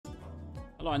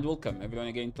Hello and welcome everyone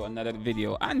again to another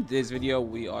video, and this video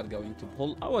we are going to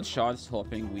pull our shards,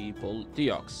 hoping we pull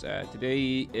Teox.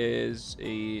 Today is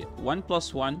a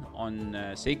 1+1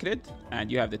 on Sacred,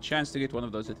 and you have the chance to get one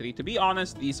of those three. To be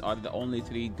honest, these are the only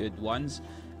three good ones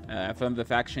from the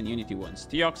faction Unity ones.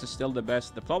 Teox is still the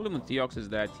best. The problem with Teox is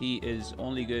that he is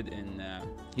only good in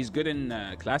he's good in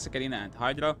Classic Arena and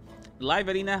Hydra. Live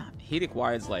Arena, he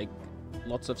requires like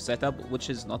lots of setup, which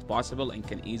is not possible and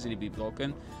can easily be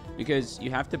broken, because you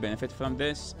have to benefit from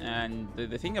this. And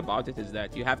the thing about it is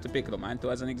that you have to pick Romanto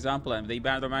as an example, and if they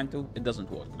ban Romanto, it doesn't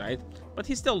work, right? But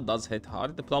he still does hit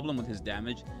hard. The problem with his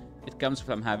damage, it comes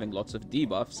from having lots of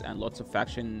debuffs and lots of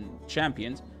faction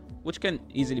champions, which can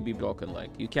easily be broken.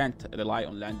 Like, you can't rely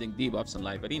on landing debuffs in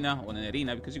live arena or in an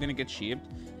arena, because you're gonna get sheeped.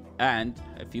 And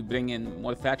if you bring in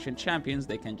more faction champions,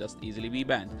 they can just easily be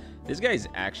banned. This guy is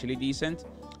actually decent.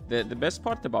 The best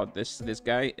part about this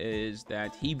guy is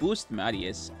that he boosts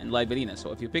Marius in live arena.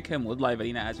 So if you pick him with live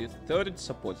arena as your third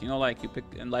support, you know, like you pick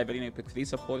in live arena, you pick 3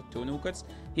 support, 2 nukets,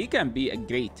 he can be a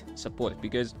great support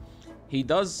because he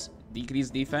does decrease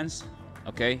defense.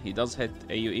 Okay, he does hit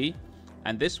AoE,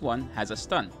 and this one has a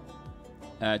stun.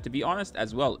 To be honest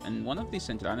as well, in one of the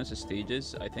Centranos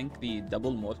stages, I think the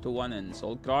double Morto one in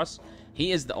Soul Cross,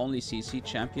 he is the only CC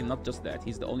champion. Not just that,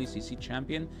 he's the only CC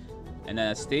champion in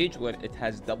a stage where it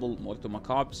has double Morto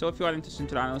Macabre. So if you are into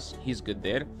Centranos, he's good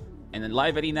there. And in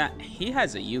live arena, he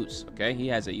has a use. Okay, he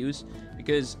has a use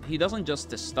because he doesn't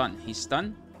just stun, he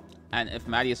stun, and if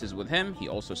Marius is with him, he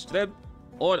also strip,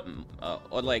 or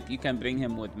like you can bring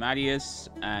him with Marius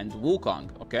and Wukong.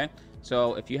 Okay,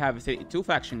 so if you have 2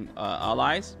 faction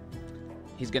allies,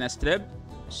 he's gonna strip,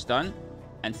 stun,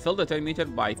 and fill the turn meter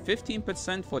by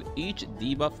 15% for each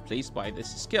debuff placed by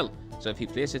this skill. So if he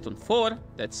places it on 4,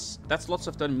 that's lots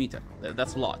of turn meter.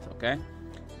 That's a lot, okay?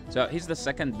 So he's the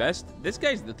second best. This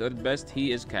guy is the third best.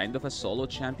 He is kind of a solo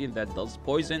champion that does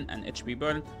poison and HP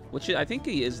burn, which I think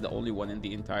he is the only one in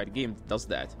the entire game that does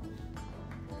that.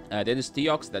 There is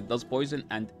Teox that does poison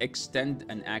and extend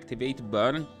and activate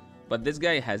burn. But this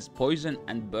guy has poison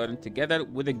and burn together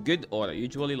with a good aura.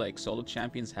 Usually, like, solo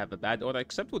champions have a bad aura,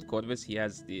 except with Corvus, he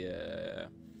has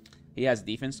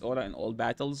defense aura in all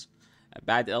battles.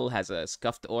 Bad L has a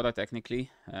scuffed aura technically.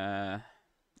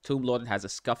 Tomb Lord has a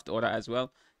scuffed aura as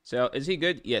well. So is he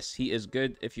good? Yes, he is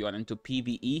good if you are into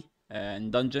PvE and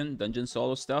dungeon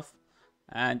solo stuff.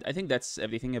 And I think that's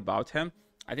everything about him.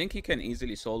 I think he can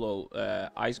easily solo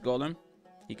Ice Golem.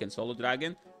 He can solo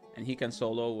Dragon. And he can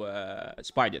solo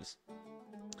spiders.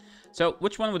 So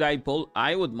which one would I pull?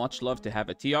 I would much love to have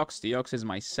a Teox. Teox is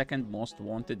my second most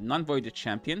wanted non-voided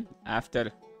champion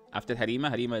after Harima.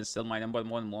 Harima is still my number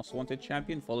 1 most wanted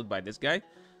champion, followed by this guy.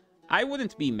 I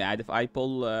wouldn't be mad if I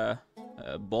pull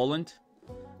Boland.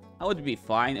 I would be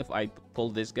fine if I pull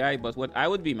this guy, but what I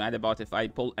would be mad about if I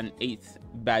pull an 8th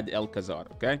bad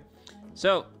Elcazar, okay?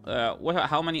 So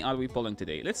how many are we pulling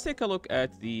today? Let's take a look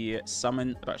at the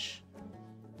Summon Rush.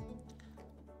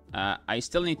 I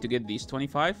still need to get these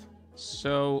 25,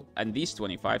 and these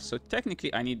 25, so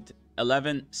technically I need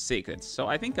 11 sacreds. So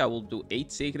I think I will do 8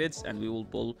 sacreds, and we will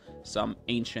pull some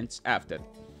ancients after.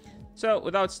 So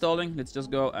without stalling, let's just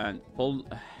go and pull.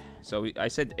 So I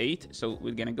said 8, so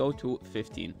we're gonna go to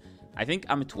 15. I think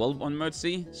I'm 12 on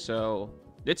Mercy, so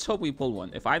let's hope we pull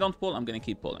one. If I don't pull, I'm gonna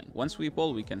keep pulling. Once we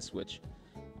pull, we can switch.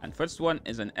 And first one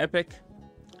is an epic.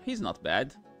 He's not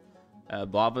bad.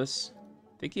 Bavus.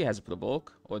 I think he has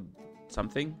provoke or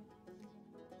something.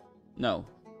 No.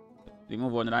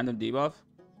 Remove 1 random debuff.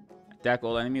 Attack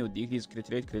all enemy with decrease crit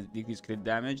rate, decrease crit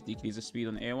damage, decrease the speed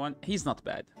on A1. He's not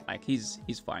bad. Like, he's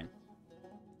fine.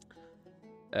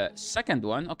 Second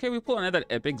one. Okay, we pull another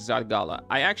epic, Zargala.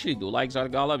 I actually do like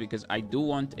Zargala because I do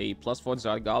want a +4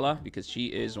 Zargala because she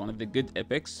is one of the good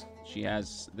epics. She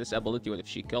has this ability where if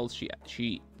she kills,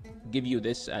 she give you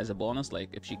this as a bonus. Like,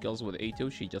 if she kills with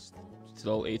A2, she just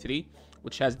throw A3,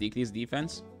 which has decreased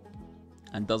defense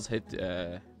and does hit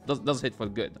does hit for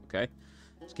good. Okay,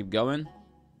 let's keep going.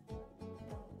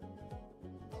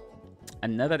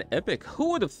 Another epic.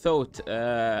 Who would have thought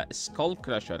Skull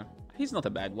Crusher? He's not a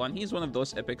bad one. He's one of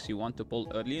those epics you want to pull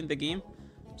early in the game,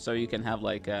 so you can have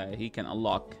like he can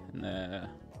unlock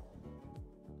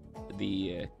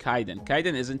the Kaiden.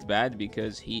 Kaiden isn't bad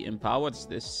because he empowers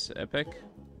this epic.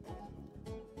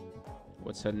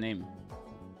 What's her name?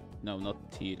 No, not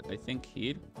here. I think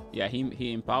here. Yeah,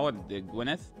 he empowered the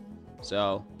Gwyneth.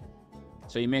 So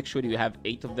you make sure you have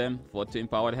 8 of them, 4 to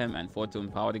empower him and 4 to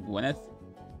empower the Gwyneth.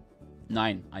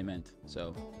 9, I meant.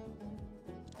 So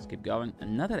let's keep going.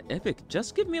 Another epic.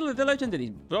 Just give me the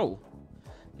legendary, bro.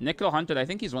 Necro Hunter. I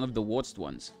think he's one of the worst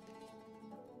ones.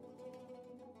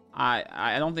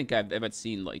 I don't think I've ever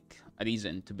seen like a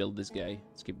reason to build this guy.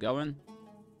 Let's keep going.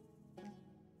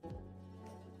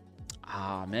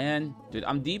 Ah, man. Dude,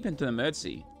 I'm deep into the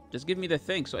Mercy. Just give me the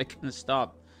thing so I can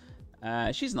stop.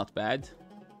 She's not bad.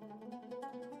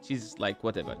 She's like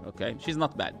whatever, okay? She's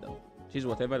not bad though. She's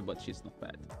whatever, but she's not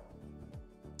bad.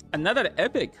 Another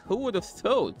epic. Who would have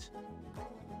thought?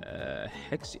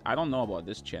 Hexy. I don't know about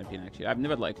this champion actually. I've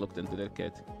never like looked into their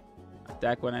kit.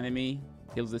 Attack one enemy.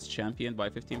 Heals this champion by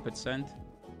 15%.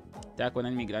 Attack one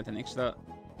enemy. Grant an extra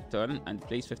turn and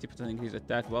place 50% increase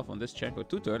attack buff on this champion for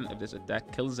 2 turns if this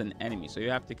attack kills an enemy. So you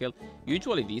have to kill.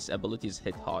 Usually these abilities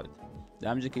hit hard.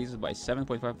 Damage increases by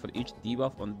 7.5 for each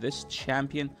debuff on this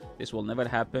champion. This will never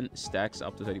happen. Stacks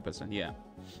up to 30%. Yeah.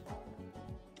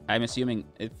 I'm assuming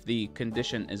if the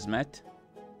condition is met.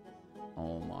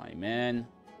 Oh my man.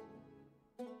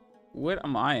 Where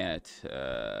am I at?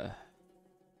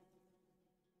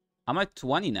 I'm at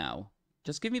 20 now.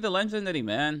 Just give me the legendary,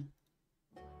 man.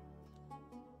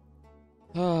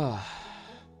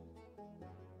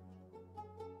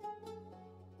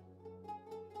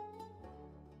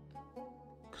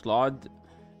 Claude.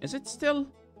 Is it still?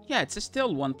 Yeah, it's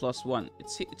still 1+1.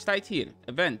 It's right here.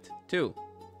 Event 2.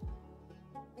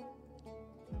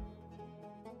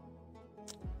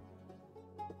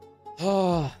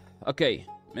 Okay,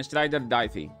 Mr. Rider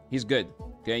Dythy. He's good.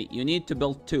 Okay, you need to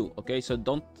build 2. Okay, so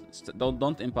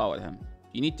don't empower him.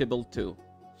 You need to build 2.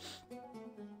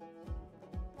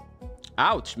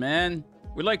 Ouch, man.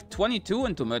 We're like 22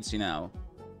 into Mercy now.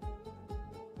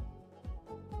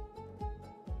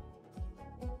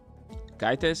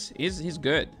 Kaitis, he's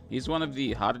good. He's one of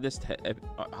the hardest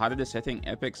hitting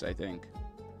epics, I think.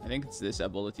 I think it's this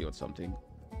ability or something.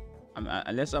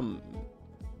 Unless I'm...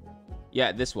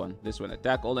 Yeah, this one.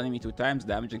 Attack all enemy 2 times.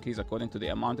 Damage increase according to the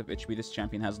amount of HP this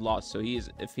champion has lost. So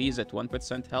if he's at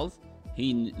 1% health,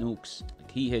 he nukes. Like,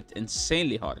 he hit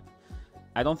insanely hard.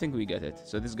 I don't think we get it.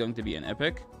 So this is going to be an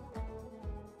epic.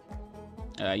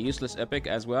 Useless epic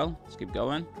as well. Let's keep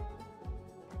going.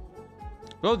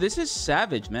 Bro, this is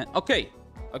savage, man. Okay.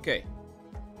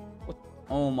 What?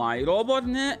 Oh my, robot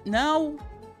now?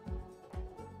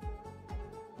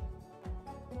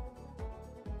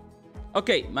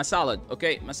 Okay, Masalad.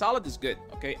 Okay, Masalad is good.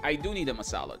 Okay, I do need a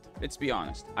Masalad. Let's be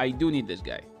honest. I do need this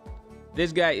guy.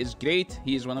 This guy is great.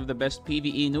 He is one of the best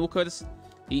PvE nukers.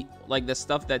 Like the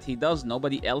stuff that he does,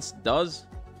 nobody else does.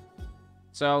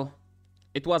 So,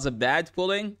 it was a bad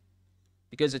pulling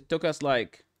because it took us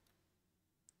like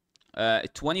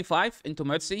 25 into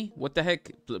Mercy. What the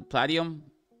heck, Palladium?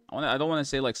 I don't want to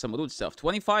say like some rude stuff.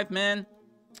 25, man.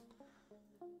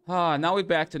 Now we're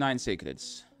back to 9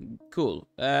 Sacreds. Cool.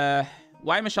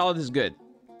 Why Mashalad is good?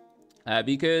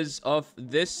 Because of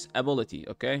this ability,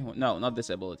 okay? No, not this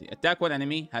ability. Attack one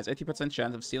enemy has 80%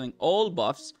 chance of stealing all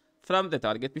buffs from the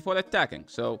target before attacking.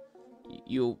 So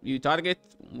you target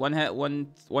one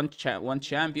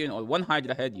champion or one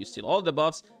Hydra head, you steal all the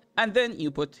buffs, and then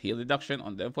you put heal reduction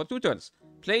on them for 2 turns.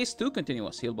 Place 2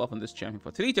 continuous heal buff on this champion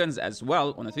for 3 turns as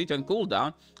well on a 3-turn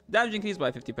cooldown. Damage increased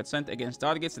by 50% against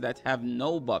targets that have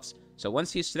no buffs. So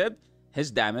once he's stripped,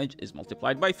 his damage is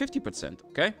multiplied by 50%,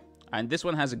 okay? And this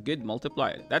one has a good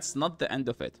multiplier. That's not the end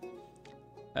of it.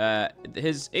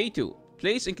 His A2.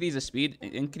 Place increases speed,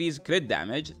 increase crit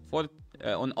damage for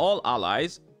on all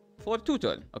allies for 2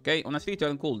 turns, okay? On a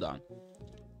 3-turn cooldown.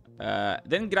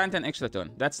 Then grant an extra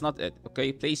turn. That's not it,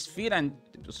 okay? Place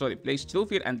True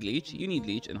Fear and Leech. You need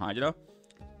Leech in Hydra.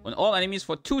 On all enemies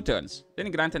for 2 turns. Then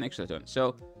grant an extra turn.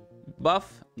 So,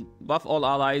 buff all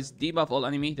allies, debuff all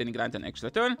enemy, then grant an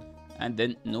extra turn, and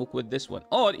then nuke with this one.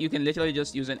 Or you can literally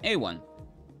just use an A1.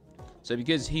 So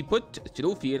because he put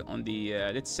True Fear on the,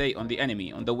 let's say, on the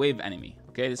enemy, on the wave enemy.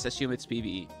 Okay, let's assume it's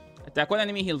PvE. Attack one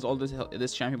enemy, heals all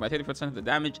this champion by 30% of the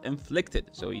damage inflicted.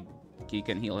 So he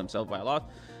can heal himself by a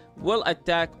lot. Will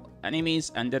attack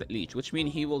enemies under Leech, which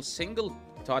means he will single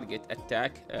target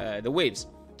attack the waves.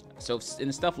 So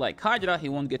in stuff like Hydra, he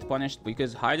won't get punished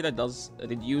because Hydra does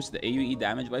reduce the AoE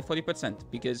damage by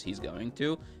 40% because he's going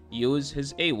to use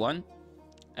his A1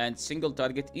 and single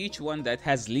target each one that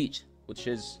has Leech, which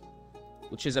is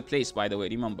a place, by the way,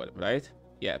 remember, right?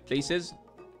 Yeah, places.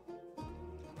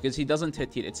 Because he doesn't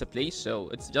hit here, it's a place, so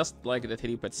it's just like the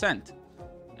 30%.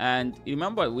 And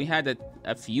remember, we had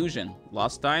a fusion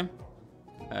last time.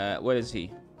 Where is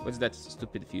he? What's that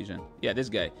stupid fusion? Yeah, this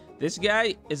guy. This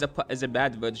guy is a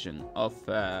bad version of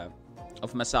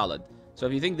Masalad. So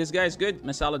if you think this guy is good,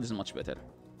 Masalad is much better.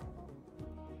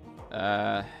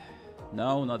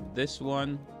 No, not this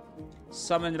one.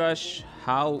 Summon Rush.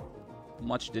 How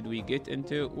much did we get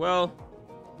into? Well,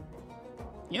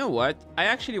 you know what? I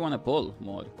actually want to pull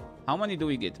more. How many do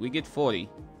we get? We get 40.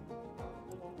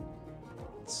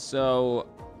 So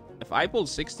if I pull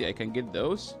 60, I can get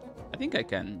those. I think I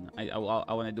can. I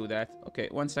want to do that. Okay,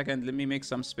 1 second. Let me make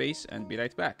some space and be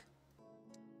right back.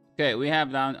 Okay, we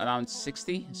have down around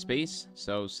 60 space.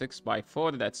 So 6 by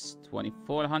 4, that's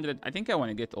 2400. I think I want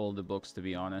to get all the books, to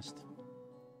be honest.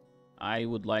 I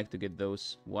would like to get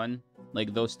those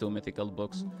like those 2 mythical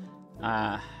books.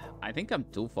 I think I'm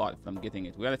too far from getting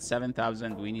it. We're at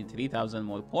 7,000. We need 3,000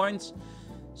 more points.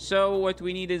 So what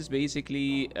we need is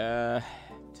basically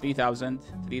 3,000.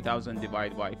 3,000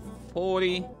 divided by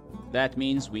 40. That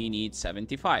means we need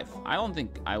 75. I don't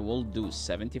think I will do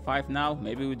 75 now.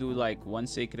 Maybe we do like 1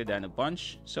 sacred and a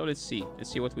bunch. So let's see. Let's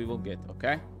see what we will get,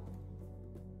 okay?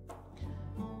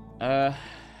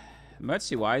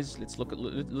 Mercy wise, let's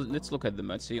look at the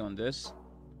mercy on this.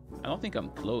 I don't think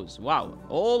I'm close. Wow,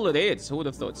 all the raids. Who would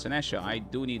have thought? Senesha. I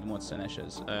do need more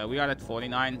Seneshas. We are at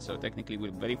 49, so technically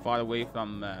we're very far away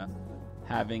from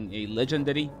having a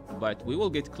legendary, but we will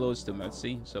get close to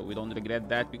Mercy, so we don't regret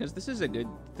that, because this is a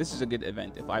good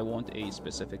event. If I want a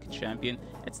specific champion,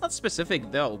 it's not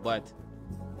specific though, but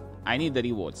I need the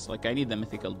rewards. Like, I need the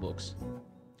mythical books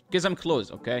because I'm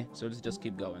close. Okay, so let's just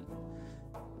keep going.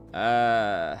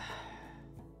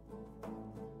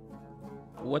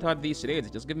 What are these raids?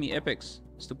 Just give me epics.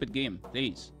 Stupid game,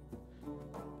 please.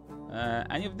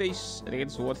 Any of these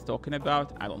raids worth talking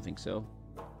about? I don't think so.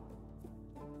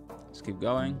 Let's keep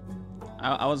going.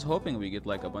 I was hoping we get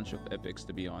like a bunch of epics,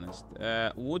 to be honest.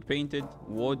 Wood painted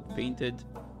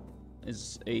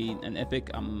is an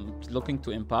epic I'm looking to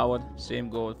empower. Same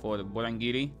goal for the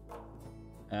Borangiri.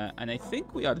 And I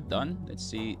think we are done. Let's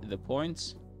see the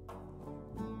points.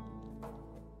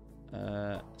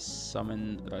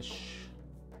 Summon rush.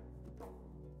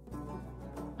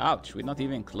 Ouch, we're not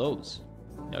even close.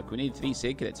 Like, we need 3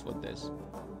 sacreds for this.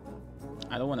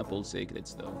 I don't want to pull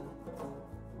sacreds though.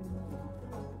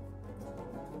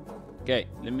 Okay,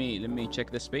 let me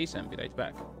check the space and be right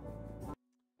back.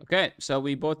 Okay, so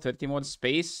we bought 30 more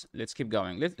space. Let's keep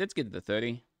going. Let's get the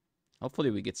 30. Hopefully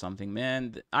we get something,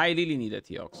 man. I really need a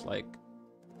Teox. Like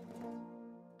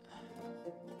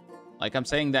I'm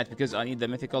saying that because I need the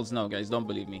mythicals. No, guys, don't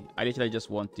believe me. I literally just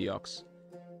want Teox.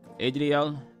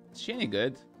 Adriel, is she any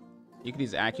good?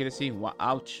 Increase accuracy. Wow,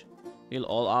 ouch. Heal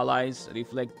all allies.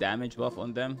 Reflect damage buff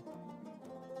on them.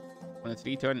 On a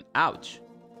 3 turn. Ouch.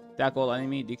 Attack all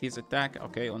enemy. Decrease attack.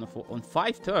 Okay, on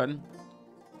 5 turn.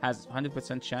 Has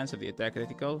 100% chance of the attack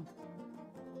critical.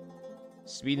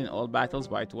 Speed in all battles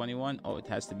by 21. Oh, it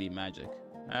has to be magic.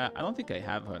 I don't think I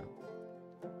have her.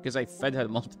 Because I fed her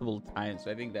multiple times.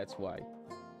 So I think that's why.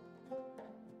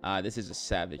 This is a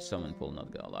savage summon pull,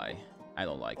 not gonna lie. I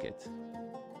don't like it.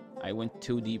 I went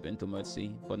too deep into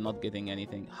Mercy, but not getting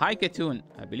anything. High Katoon.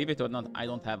 Believe it or not, I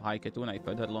don't have High Katoon. I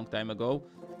fed her a long time ago.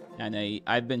 And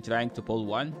I've been trying to pull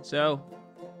one. So,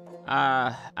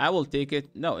 I will take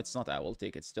it. No, it's not I will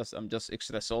take it. It's just, I'm just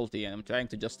extra salty. And I'm trying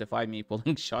to justify me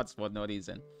pulling shots for no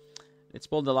reason. Let's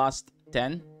pull the last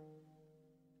 10.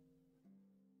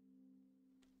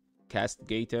 Cast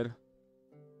Gator.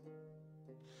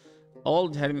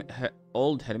 Old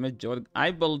Hermit Jorg.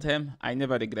 I built him. I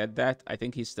never regret that. I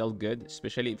think he's still good,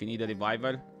 especially if you need a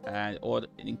reviver or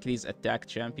an increased attack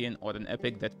champion or an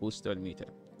epic that boosts their meter.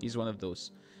 He's one of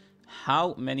those.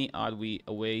 How many are we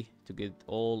away to get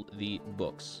all the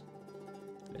books?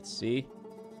 Let's see.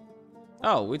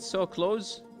 Oh, it's so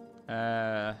close.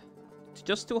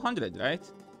 Just 200, right?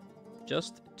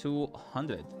 Just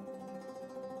 200.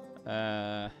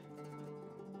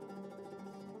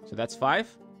 So that's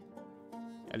 5.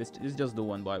 Let's just do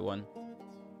one by one.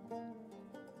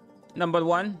 Number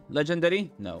 1,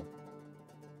 legendary? No.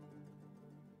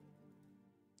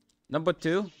 Number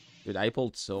 2, dude, I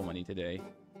pulled so many today.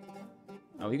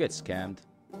 Oh, he gets scammed.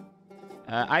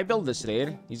 I built this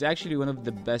raid. He's actually one of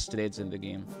the best raids in the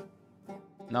game.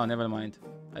 No, never mind.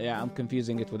 Yeah, I'm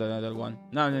confusing it with another one.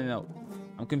 No.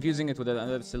 I'm confusing it with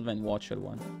another Sylvan Watcher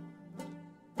one.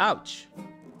 Ouch.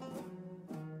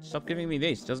 Stop giving me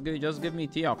this. Just give me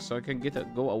Teox so I can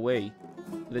go away.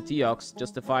 The Teox,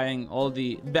 justifying all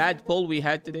the bad pull we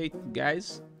had today,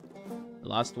 guys. The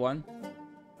last one.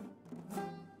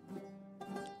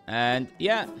 And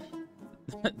yeah,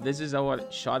 this is our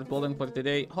shard pulling for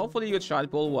today. Hopefully your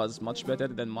shard pull was much better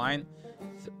than mine,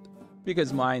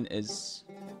 because mine is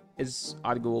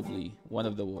arguably one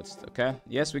of the worst. Okay,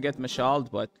 yes, we get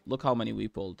Mashald, but look how many we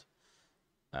pulled.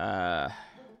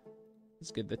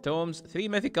 Let's get the tomes. 3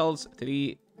 mythicals,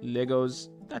 3 Legos.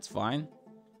 That's fine.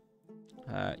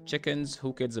 Chickens.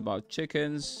 Who cares about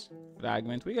chickens?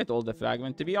 Fragment. We get all the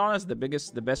fragment. To be honest, the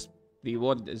best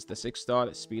reward is the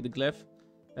 6-star speed glyph.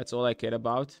 That's all I care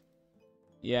about.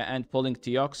 Yeah, and pulling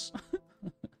Teox.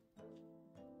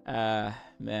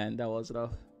 Man, that was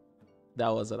rough. That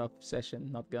was a rough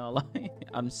session, not gonna lie.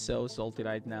 I'm so salty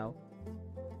right now.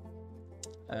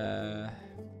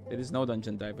 There is no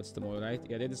dungeon divots tomorrow, right?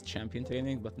 Yeah, there is champion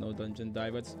training, but no dungeon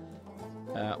divots.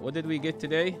 What did we get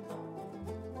today?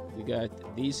 We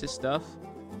got these stuff.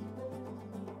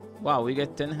 Wow, we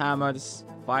get 10 hammers,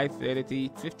 5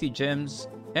 rarity, 50 gems.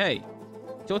 Hey,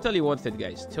 totally worth it,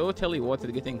 guys. Totally worth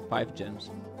it getting 5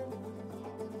 gems.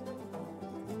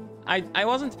 I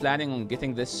wasn't planning on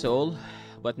getting this soul,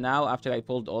 but now after I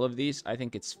pulled all of these, I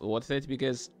think it's worth it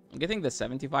because getting the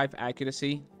 75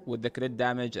 accuracy with the crit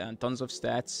damage and tons of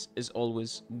stats is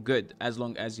always good as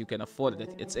long as you can afford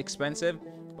it. It's expensive,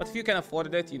 but if you can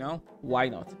afford it, you know, why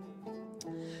not?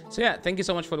 So yeah, thank you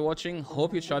so much for watching.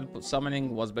 Hope your shard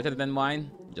summoning was better than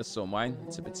mine. Just so mine,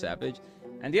 it's a bit savage.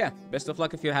 And yeah, best of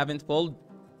luck if you haven't pulled.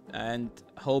 And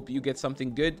hope you get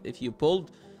something good if you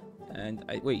pulled. And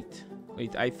wait,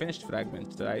 I finished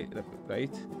fragment, right?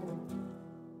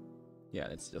 Yeah,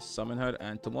 let's just summon her.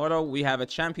 And tomorrow we have a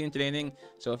champion training.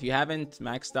 So if you haven't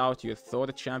maxed out your Thor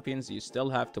champions, you still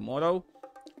have tomorrow.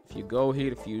 If you go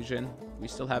here, fusion, we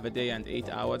still have a day and 8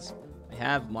 hours. I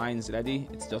have mines ready.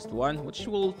 It's just one, which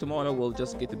tomorrow we'll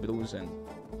just get a bruise and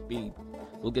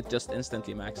we'll get just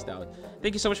instantly maxed out.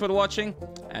 Thank you so much for watching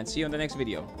and see you in the next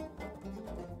video.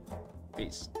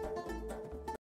 Peace.